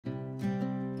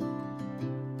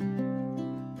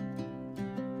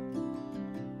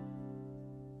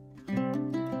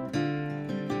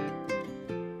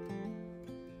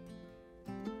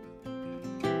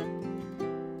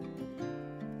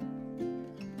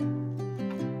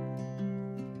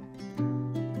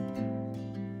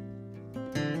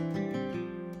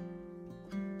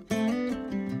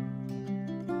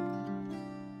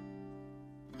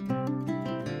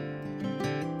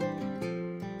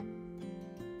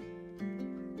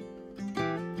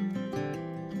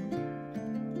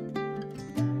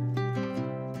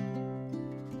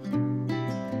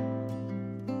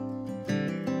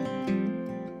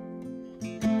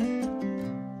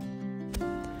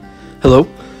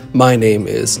My name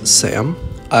is Sam.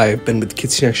 I've been with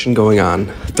Kidz Konnection going on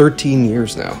 13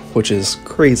 years now, which is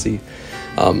crazy.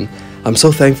 I'm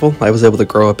so thankful I was able to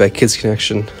grow up at Kidz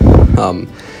Konnection.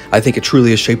 I think it truly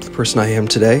has shaped the person I am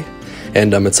today,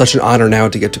 and it's such an honor now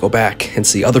to get to go back and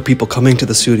see other people coming to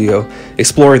the studio,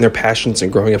 exploring their passions and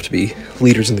growing up to be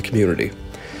leaders in the community.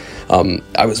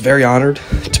 I was very honored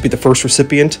to be the first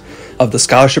recipient of the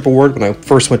scholarship award when I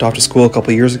first went off to school a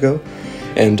couple years ago,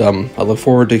 and I look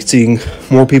forward to seeing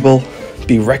more people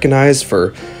be recognized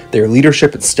for their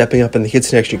leadership and stepping up in the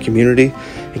Kidz Konnection community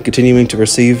and continuing to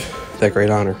receive that great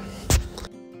honor.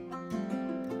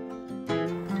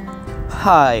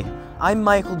 Hi, I'm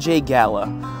Michael J. Galla.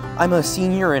 I'm a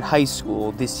senior in high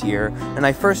school this year, and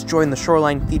I first joined the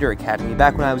Shoreline Theater Academy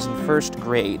back when I was in first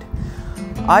grade.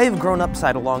 I have grown up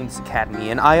along this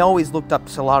academy, and I always looked up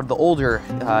to a lot of the older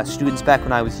students back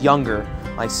when I was younger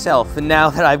myself, and now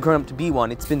that I've grown up to be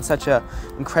one, it's been such an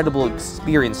incredible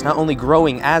experience, not only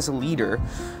growing as a leader,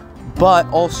 but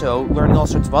also learning all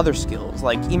sorts of other skills,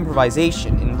 like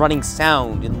improvisation and running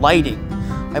sound and lighting.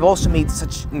 I've also made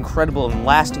such incredible and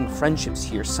lasting friendships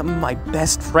here. Some of my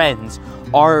best friends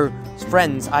are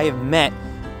friends I have met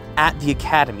at the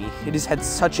academy. It has had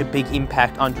such a big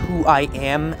impact on who I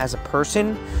am as a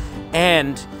person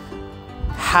and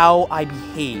how I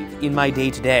behave in my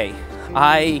day-to-day.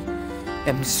 I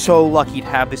am so lucky to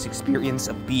have this experience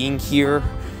of being here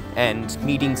and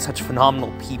meeting such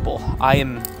phenomenal people. I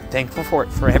am thankful for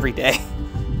it for every day.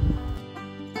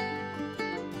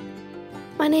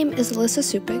 My name is Alyssa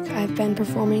Supik. I've been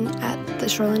performing at the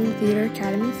Shoreline Theater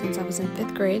Academy since I was in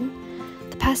 5th grade.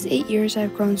 The past 8 years,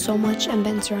 I've grown so much and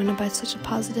been surrounded by such a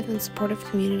positive and supportive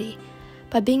community.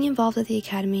 By being involved at the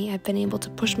Academy, I've been able to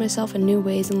push myself in new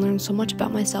ways and learn so much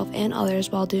about myself and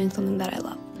others while doing something that I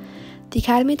love. The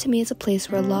Academy to me is a place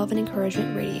where love and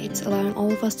encouragement radiates, allowing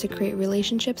all of us to create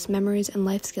relationships, memories, and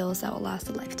life skills that will last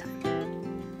a lifetime.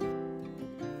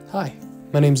 Hi,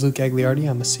 my name's Luke Agliardi.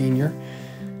 I'm a senior,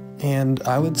 and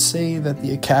I would say that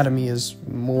the Academy is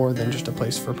more than just a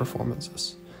place for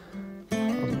performances.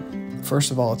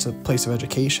 First of all, it's a place of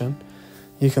education.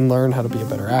 You can learn how to be a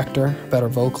better actor, better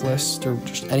vocalist, or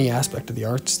just any aspect of the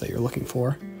arts that you're looking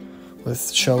for with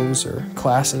shows or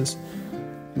classes.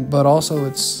 But also,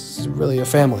 it's really a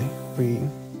family. We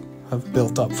have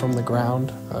built up from the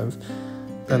ground. I've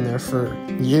been there for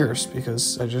years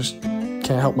because I just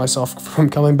can't help myself from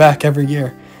coming back every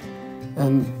year.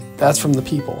 And that's from the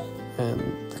people and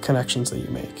the connections that you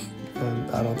make. And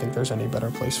I don't think there's any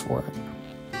better place for it.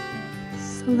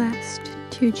 So that's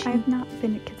Tucci. I've not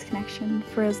been at Kidz Konnection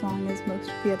for as long as most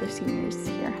of the other seniors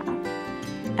here have.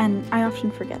 And I often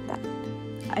forget that.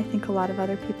 I think a lot of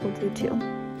other people do too.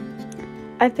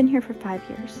 I've been here for 5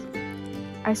 years.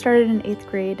 I started in 8th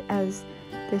grade as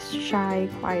this shy,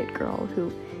 quiet girl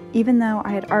who, even though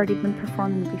I had already been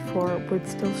performing before, would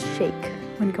still shake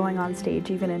when going on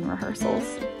stage, even in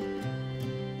rehearsals.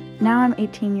 Now I'm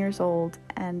 18 years old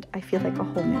and I feel like a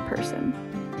whole new person.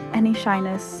 Any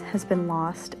shyness has been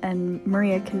lost, and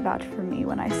Maria can vouch for me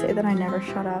when I say that I never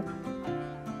shut up.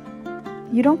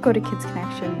 You don't go to Kidz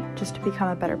Konnection just to become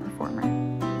a better performer.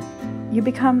 You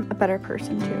become a better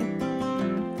person too.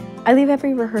 I leave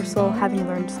every rehearsal having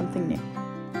learned something new.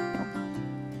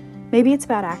 Maybe it's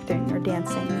about acting or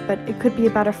dancing, but it could be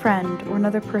about a friend or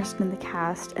another person in the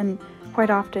cast, and quite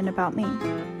often about me.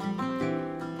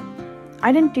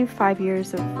 I didn't do 5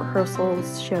 years of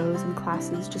rehearsals, shows, and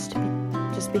classes just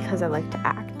because I like to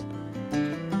act.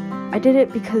 I did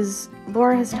it because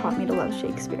Laura has taught me to love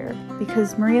Shakespeare,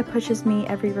 because Maria pushes me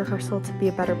every rehearsal to be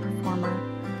a better performer.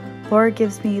 Laura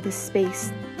gives me this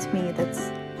space to me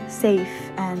that's safe,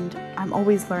 and I'm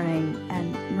always learning,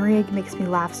 and Maria makes me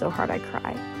laugh so hard I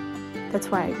cry. That's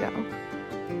why I go.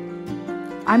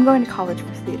 I'm going to college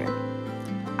for theater.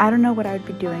 I don't know what I would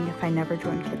be doing if I never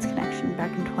joined Kidz Konnection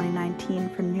back in 2019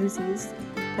 for Newsies,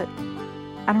 but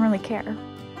I don't really care.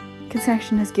 Kidz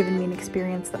Konnection has given me an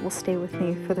experience that will stay with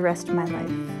me for the rest of my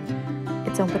life.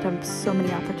 It's opened up so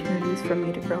many opportunities for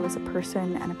me to grow as a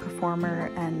person and a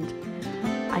performer, and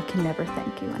I can never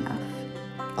thank you enough.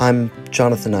 I'm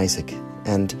Jonathan Isaac,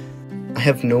 and I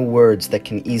have no words that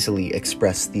can easily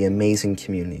express the amazing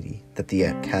community that the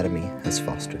Academy has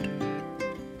fostered.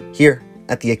 Here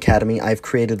at the Academy, I've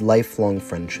created lifelong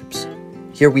friendships.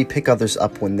 Here we pick others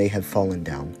up when they have fallen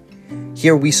down.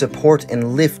 Here we support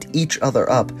and lift each other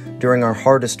up during our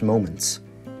hardest moments.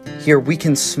 Here we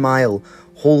can smile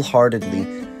wholeheartedly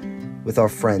with our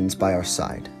friends by our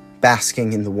side,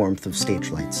 basking in the warmth of stage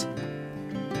lights.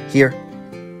 Here,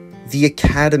 the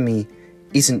Academy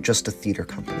isn't just a theater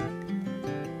company,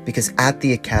 because at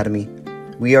the Academy,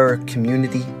 we are a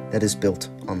community that is built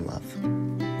on love.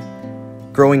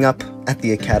 Growing up at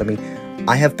the Academy,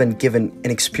 I have been given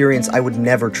an experience I would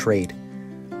never trade.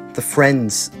 The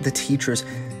friends, the teachers,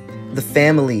 the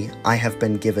family I have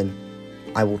been given,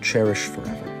 I will cherish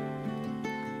forever.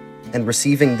 And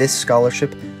receiving this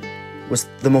scholarship was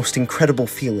the most incredible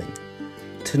feeling.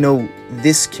 To know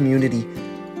this community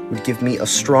would give me a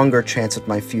stronger chance at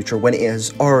my future when it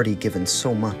has already given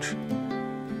so much.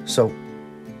 So,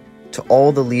 to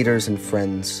all the leaders and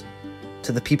friends,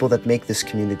 to the people that make this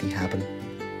community happen,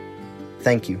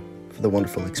 thank you for the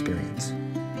wonderful experience.